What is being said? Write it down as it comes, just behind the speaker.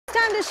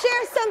time to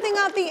share something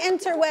off the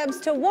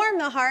interwebs to warm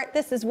the heart.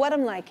 This is what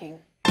I'm liking.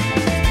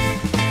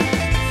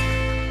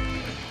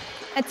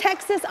 A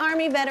Texas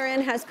Army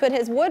veteran has put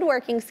his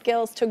woodworking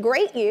skills to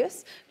great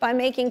use by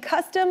making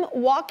custom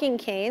walking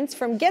canes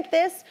from, get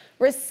this,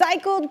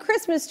 recycled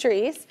Christmas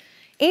trees.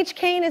 Each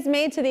cane is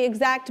made to the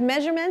exact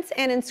measurements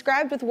and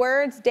inscribed with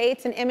words,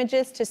 dates, and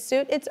images to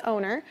suit its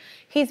owner.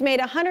 He's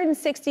made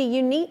 160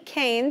 unique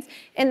canes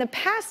in the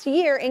past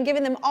year and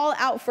given them all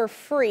out for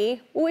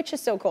free, which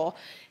is so cool.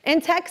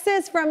 In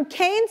Texas, from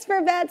Canes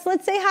for Vets,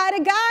 let's say hi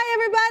to Guy,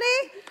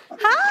 everybody.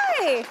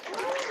 Hi.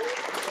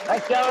 Hi,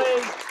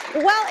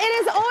 Kelly. Well,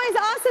 it is always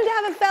awesome to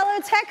have a fellow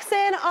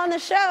Texan on the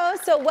show,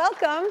 so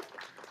welcome.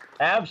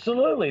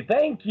 Absolutely.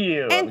 Thank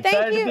you. And I'm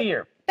excited to be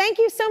here. Thank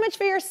you so much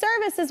for your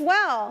service as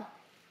well.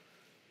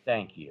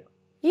 Thank you.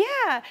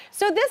 Yeah.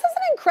 So this is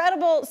an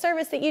incredible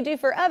service that you do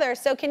for others.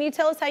 So can you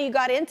tell us how you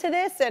got into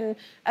this and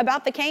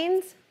about the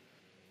canes?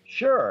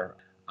 Sure.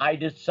 I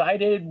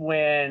decided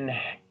when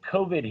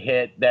COVID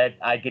hit that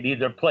I could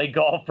either play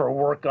golf or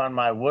work on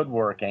my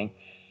woodworking,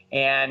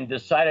 and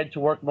decided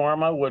to work more on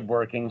my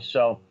woodworking.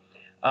 So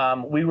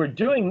we were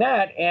doing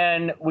that,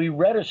 and we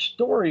read a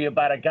story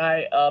about a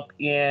guy up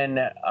in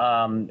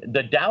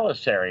the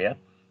Dallas area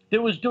that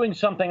was doing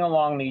something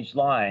along these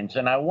lines.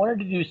 And I wanted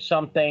to do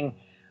something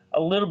a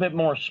little bit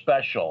more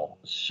special.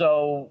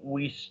 So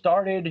we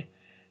started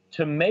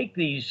to make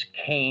these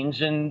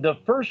canes. And the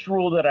first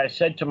rule that I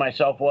said to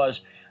myself was,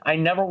 I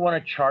never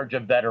want to charge a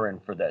veteran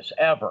for this,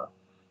 ever,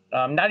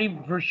 not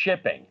even for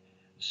shipping.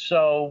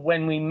 So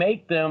when we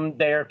make them,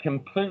 they are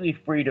completely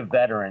free to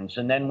veterans.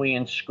 And then we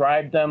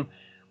inscribe them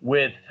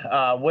with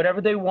whatever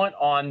they want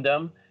on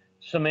them,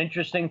 some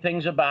interesting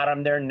things about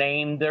them, their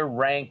name, their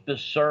rank, the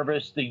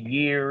service, the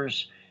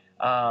years,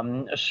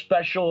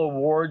 special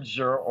awards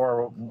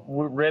or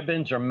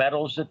ribbons or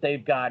medals that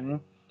they've gotten.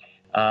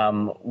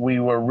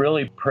 We were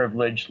really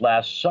privileged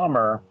last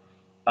summer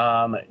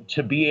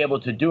to be able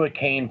to do a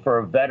cane for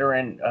a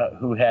veteran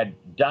who had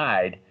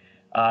died.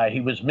 He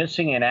was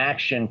missing in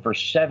action for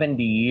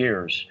 70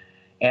 years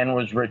and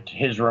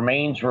his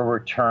remains were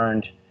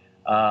returned.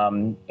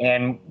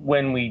 And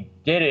when we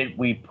did it,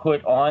 we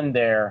put on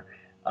there,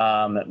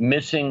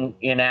 missing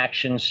in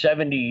action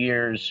 70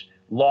 years,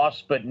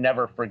 lost but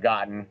never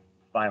forgotten,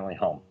 finally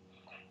home.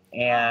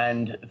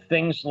 And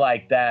things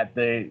like that,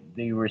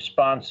 the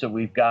response that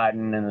we've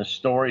gotten and the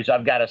stories,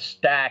 I've got a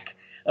stack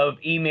of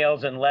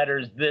emails and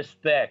letters this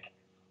thick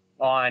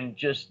on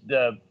just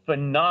the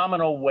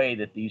phenomenal way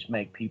that these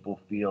make people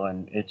feel.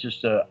 And it's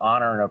just an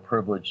honor and a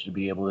privilege to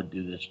be able to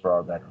do this for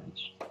our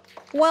veterans.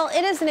 Well,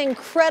 it is an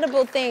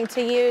incredible thing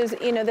to use,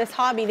 this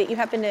hobby that you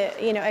happen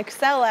to,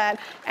 excel at,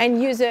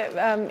 and use it,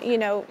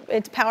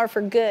 its power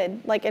for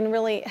good, and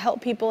really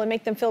help people and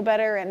make them feel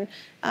better and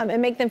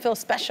make them feel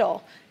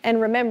special and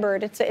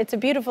remembered. It's a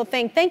beautiful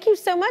thing. Thank you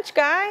so much,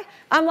 Guy.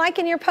 I'm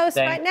liking your post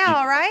right now,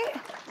 all right?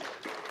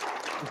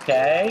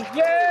 Okay.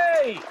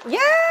 Yay! Yeah,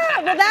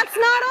 well, that's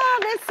not all.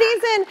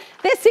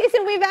 This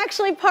season, we've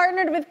actually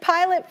partnered with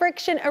Pilot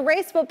Friction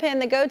Erasable Pen,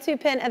 the go-to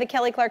pen at the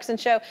Kelly Clarkson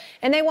Show,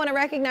 and they want to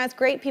recognize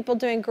great people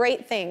doing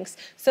great things.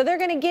 So they're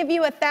going to give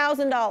you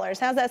 $1,000.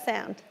 How's that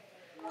sound?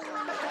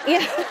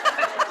 Yeah.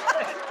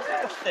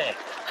 Fantastic.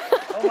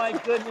 Oh my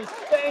goodness,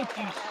 thank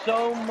you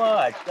so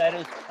much. That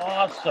is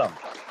awesome.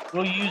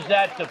 We'll use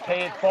that to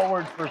pay it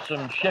forward for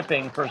some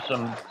shipping for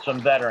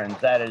some veterans.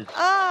 That is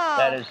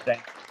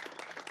fantastic.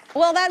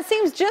 Well, that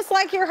seems just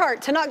like your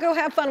heart, to not go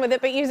have fun with it,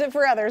 but use it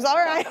for others. All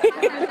right.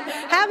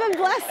 Have a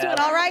blessed one,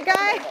 all right,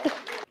 Guy?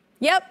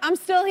 Yep, I'm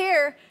still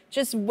here,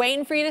 just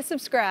waiting for you to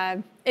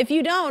subscribe. If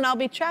you don't, I'll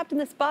be trapped in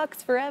this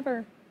box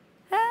forever.